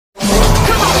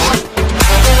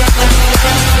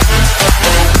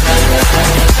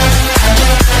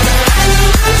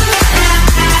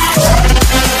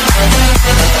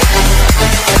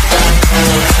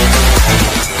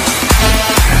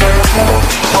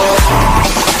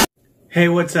Hey,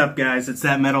 what's up guys? It's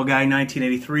that Metal Guy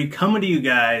 1983 coming to you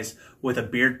guys with a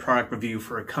beard product review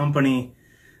for a company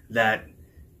that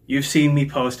you've seen me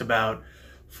post about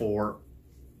for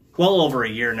well over a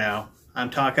year now. I'm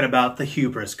talking about the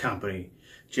Hubris company,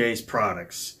 Jay's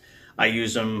products. I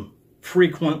use them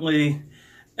frequently,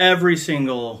 every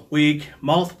single week,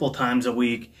 multiple times a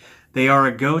week. They are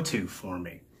a go-to for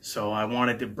me. So I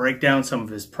wanted to break down some of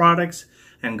his products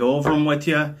and go over them with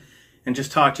you and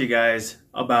just talk to you guys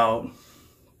about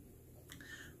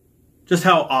just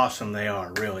how awesome they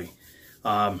are, really.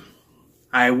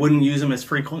 I wouldn't use them as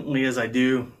frequently as I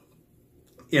do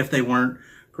if they weren't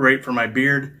great for my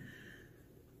beard.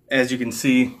 As you can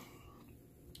see,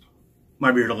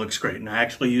 my beard looks great, and I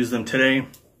actually used them today.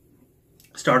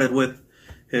 Started with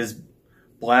his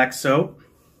black soap,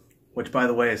 which by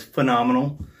the way is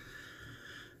phenomenal.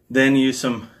 Then used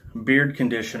some beard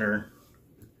conditioner.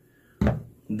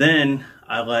 Then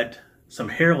I let some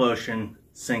hair lotion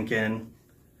sink in,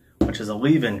 which is a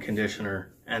leave-in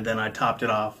conditioner, and then I topped it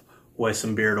off with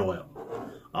some beard oil.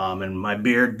 And my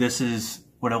beard, this is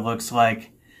what it looks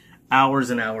like hours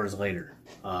and hours later.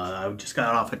 I just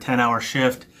got off a 10-hour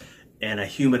shift in a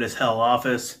humid as hell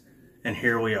office, and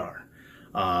here we are.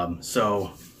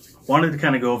 So wanted to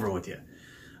kind of go over with you.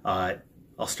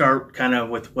 I'll start kind of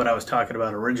with what I was talking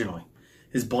about originally.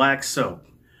 His black soap,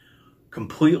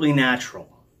 completely natural.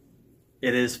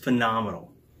 It is phenomenal.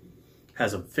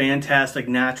 Has a fantastic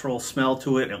natural smell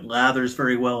to it. It lathers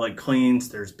very well. It cleans.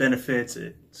 There's benefits.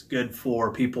 It's good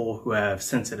for people who have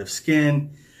sensitive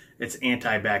skin. It's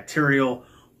antibacterial,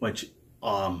 which,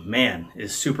 man,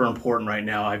 is super important right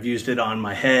now. I've used it on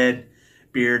my head,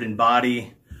 beard, and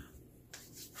body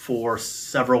for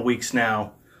several weeks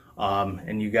now.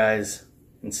 And you guys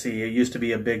can see it used to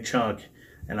be a big chunk,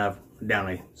 and I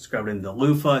scrubbed it into the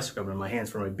loofah, scrubbed it in my hands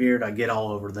for my beard. I get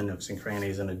all over the nooks and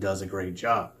crannies, and it does a great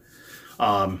job.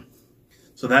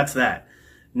 So that's that.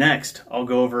 Next, I'll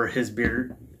go over his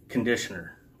beard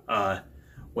conditioner,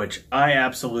 which I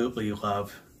absolutely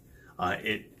love.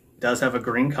 It does have a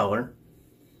green color,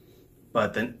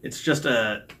 but then it's just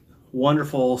a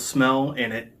wonderful smell,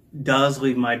 and it does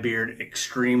leave my beard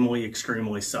extremely,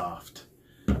 extremely soft.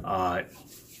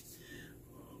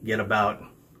 Get about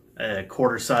a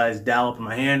quarter-sized dollop in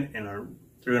my hand, and I'm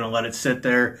going to let it sit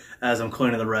there as I'm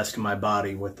cleaning the rest of my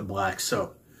body with the black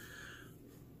soap.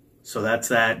 So that's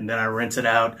that, and then I rinse it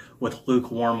out with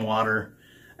lukewarm water.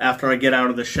 After I get out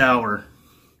of the shower,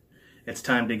 it's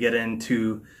time to get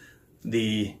into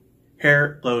the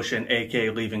hair lotion, aka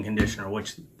leave-in conditioner,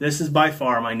 which this is by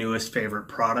far my newest favorite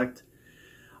product.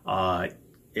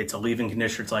 It's a leave-in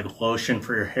conditioner. It's like lotion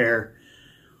for your hair.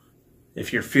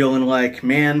 If you're feeling like,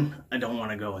 man, I don't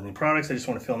want to go with any products, I just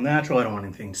want to feel natural, I don't want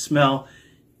anything to smell,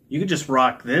 you could just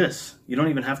rock this. You don't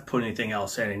even have to put anything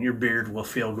else in, and your beard will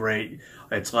feel great.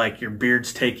 It's like your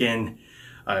beard's taking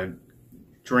a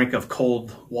drink of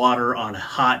cold water on a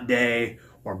hot day,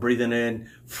 or breathing in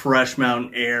fresh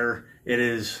mountain air. It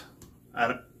is,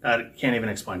 I can't even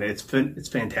explain it. It's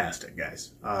fantastic,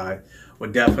 guys.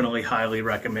 Would definitely highly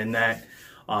recommend that.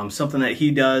 Something that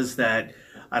he does that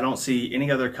I don't see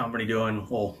any other company doing,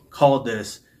 well, called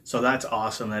this, so that's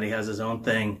awesome that he has his own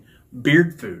thing.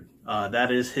 Beard food.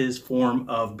 That is his form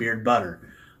of beard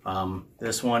butter.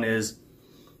 This one is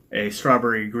a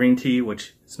strawberry green tea,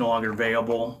 which is no longer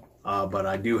available, but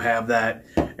I do have that.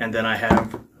 And then I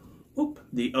have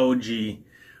the OG,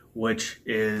 which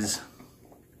is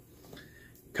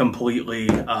completely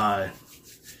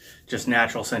just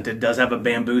natural scent. It does have a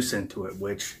bamboo scent to it,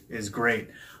 which is great.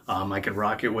 I could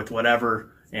rock it with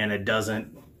whatever, and it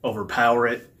doesn't overpower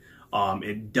it.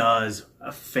 It does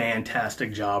a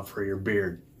fantastic job for your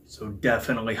beard. So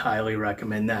definitely highly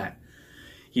recommend that.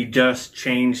 He just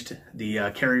changed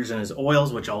the carriers in his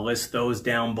oils, which I'll list those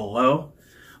down below.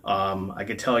 I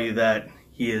could tell you that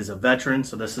he is a veteran,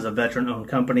 so this is a veteran-owned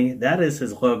company. That is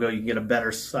his logo. You can get a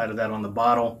better side of that on the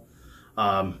bottle.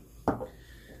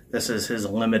 This is his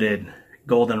limited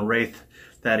Golden Wraith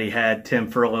that he had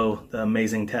Tim Furlow, the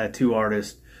amazing tattoo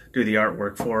artist, do the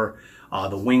artwork for.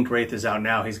 The Winged Wraith is out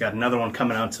now. He's got another one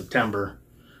coming out in September,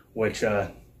 which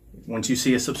once you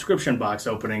see a subscription box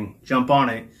opening, jump on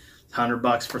it. It's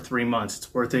 $100 for 3 months.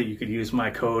 It's worth it. You could use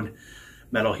my code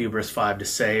MetalHubris5 to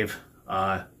save.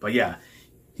 But yeah,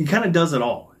 he kind of does it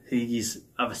all. He's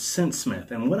a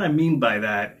scentsmith, and what I mean by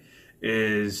that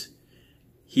is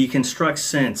he constructs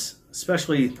scents,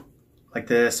 especially like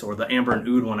this or the amber and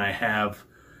oud one I have.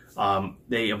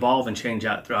 They evolve and change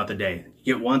out throughout the day.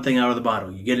 You get one thing out of the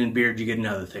bottle, you get in beard, you get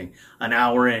another thing. An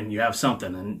hour in, you have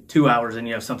something, and 2 hours in,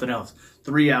 you have something else.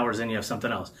 3 hours in, you have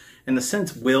something else. And the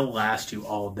scents will last you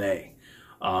all day.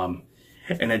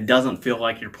 and it doesn't feel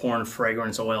like you're pouring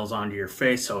fragrance oils onto your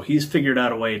face. So he's figured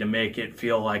out a way to make it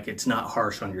feel like it's not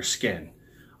harsh on your skin.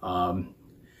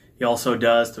 He also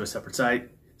does, through a separate site,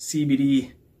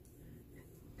 CBD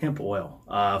hemp oil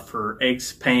for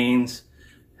aches, pains.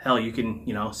 Hell, you can,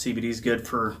 CBD is good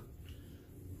for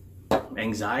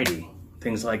anxiety,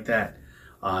 things like that.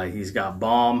 He's got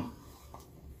balm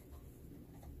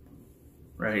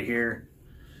right here.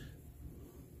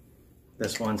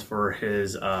 This one's for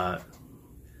his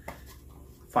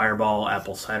Fireball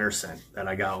apple cider scent that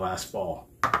I got last fall.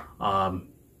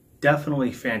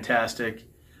 Definitely fantastic.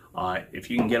 If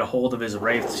you can get a hold of his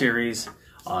Wraith series,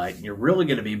 you're really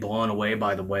going to be blown away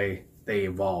by the way they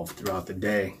evolve throughout the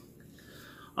day.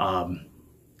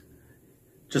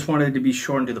 Just wanted to be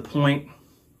short and to the point.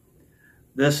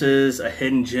 This is a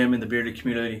hidden gem in the bearded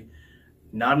community.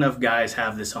 Not enough guys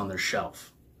have this on their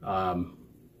shelf.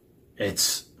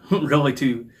 It's really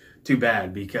too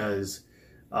bad because,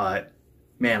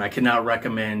 man, I cannot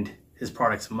recommend his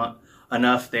products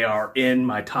enough. They are in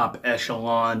my top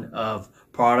echelon of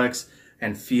products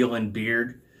and feel and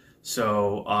beard.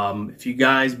 So if you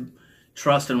guys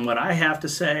trust in what I have to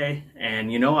say,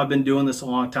 and I've been doing this a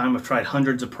long time, I've tried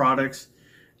hundreds of products,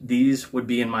 these would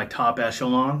be in my top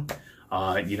echelon.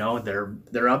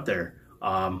 They're up there.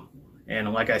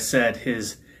 And like I said,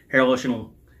 his hair lotion,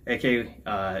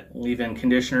 aka leave-in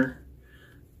conditioner,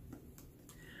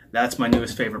 that's my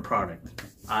newest favorite product.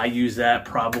 I use that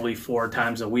probably 4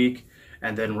 times a week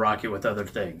and then rock it with other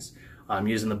things. I'm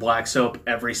using the black soap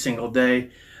every single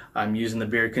day. I'm using the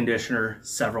beard conditioner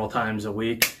several times a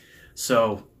week.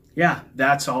 So yeah,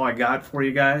 that's all I got for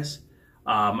you guys.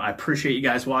 I appreciate you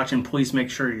guys watching. Please make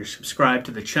sure you're subscribed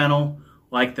to the channel,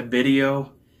 like the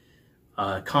video,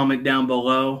 comment down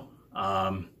below.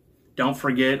 Don't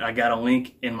forget, I got a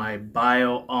link in my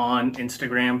bio on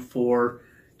Instagram for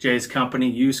Jay's company.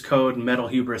 Use code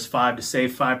MetalHubris5 to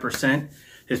save 5%.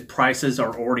 His prices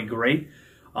are already great.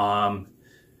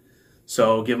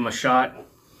 So give him a shot.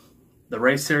 The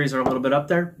Wraith series are a little bit up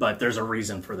there, but there's a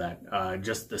reason for that.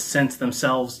 Just the scents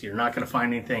themselves, you're not going to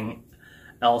find anything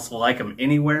else like them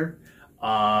anywhere.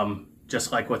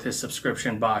 Just like with his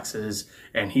subscription boxes.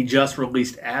 And he just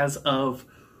released, as of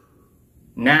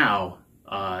now,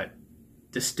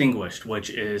 Distinguished, which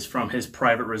is from his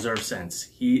private reserve scents.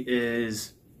 He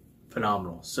is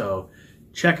phenomenal. So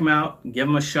check him out, give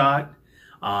him a shot.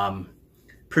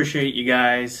 Appreciate you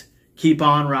guys. Keep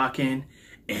on rocking,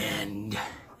 and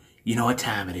you know what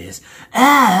time it is.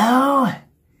 Oh,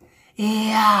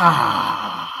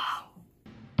 yeah.